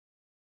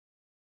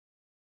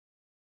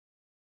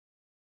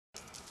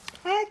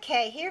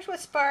Okay, here's what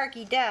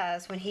Sparky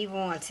does when he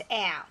wants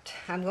out.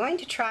 I'm going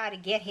to try to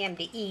get him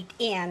to eat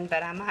in,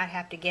 but I might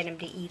have to get him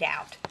to eat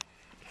out.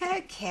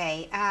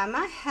 Okay,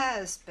 my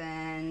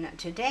husband,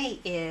 today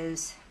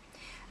is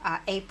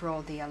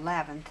April the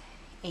 11th,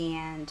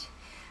 and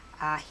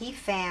he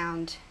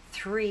found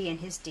three in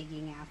his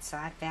digging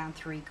outside, found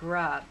three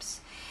grubs.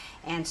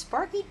 And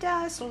Sparky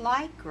does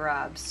like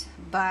grubs,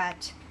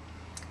 but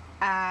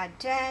I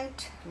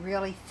don't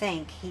really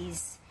think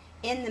he's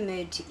in the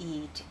mood to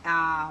eat.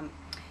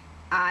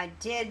 I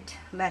did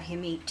let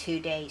him eat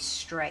 2 days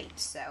straight,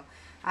 so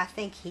I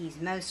think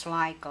he's most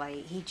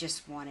likely, he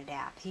just wanted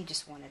out. He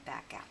just wanted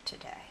back out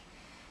today.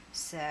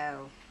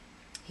 So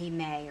he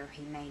may or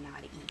he may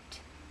not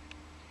eat.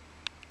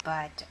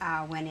 But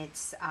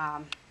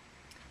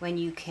when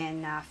you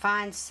can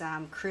find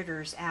some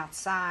critters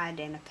outside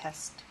in a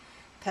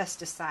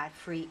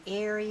pesticide-free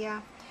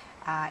area,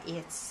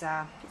 it's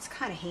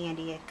kind of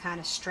handy. It kind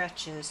of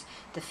stretches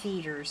the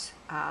feeders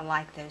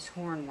like those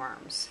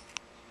hornworms.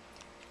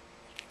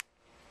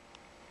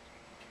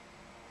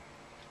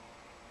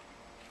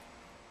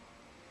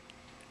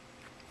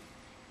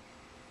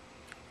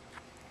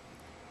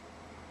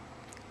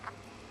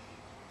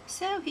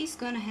 So he's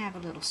going to have a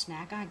little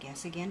snack, I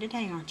guess, again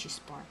today, aren't you,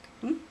 Spark?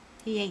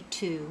 He ate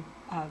 2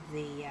 of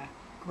the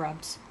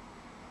grubs.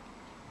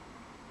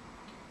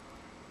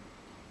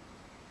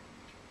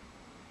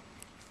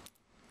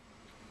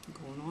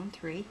 Going on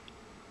 3.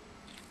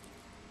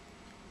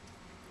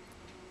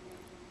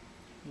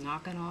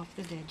 Knocking off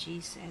the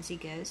veggies as he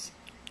goes.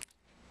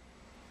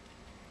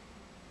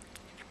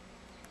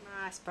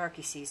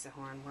 Sparky sees the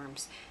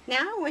hornworms. Now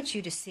I want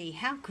you to see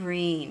how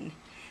green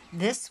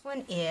this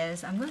one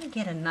is. I'm going to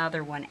get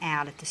another one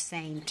out at the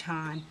same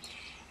time.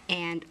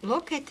 And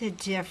look at the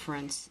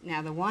difference.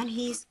 Now the one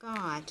he's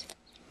got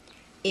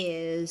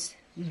is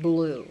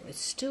blue. It's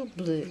still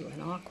blue,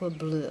 an aqua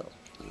blue.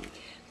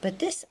 But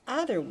this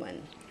other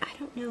one, I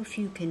don't know if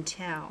you can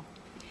tell,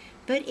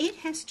 but it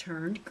has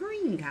turned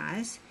green,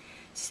 guys.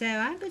 So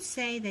I would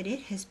say that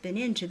it has been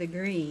into the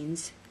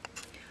greens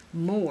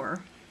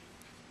more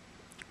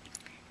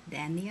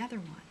than the other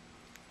one.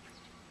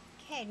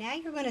 Okay, now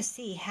you're going to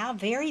see how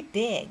very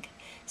big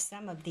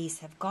some of these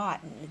have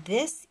gotten.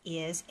 This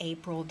is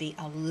April the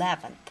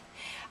 11th,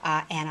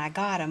 and I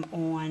got them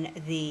on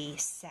the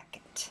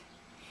 2nd.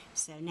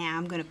 So now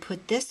I'm going to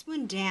put this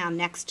one down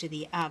next to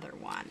the other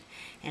one,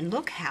 and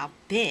look how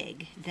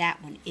big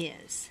that one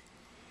is.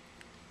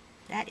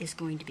 That is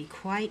going to be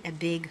quite a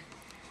big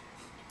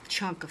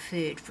chunk of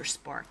food for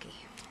Sparky.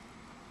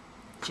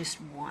 Just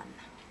one.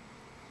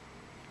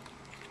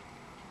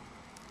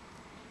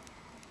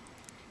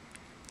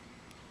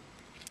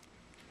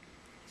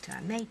 So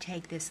I may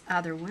take this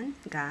other one,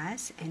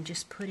 guys, and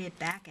just put it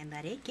back and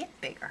let it get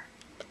bigger.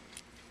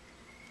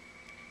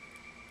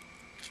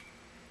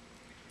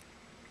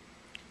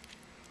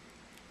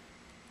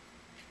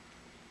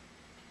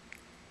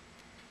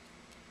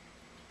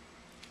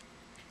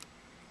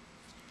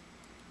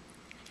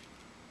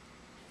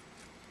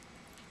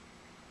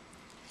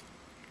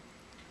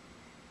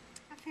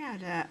 I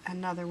found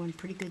another one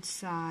pretty good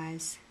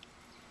size.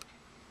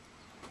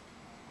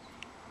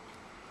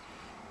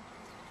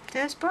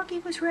 So Sparky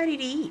was ready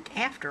to eat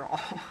after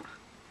all.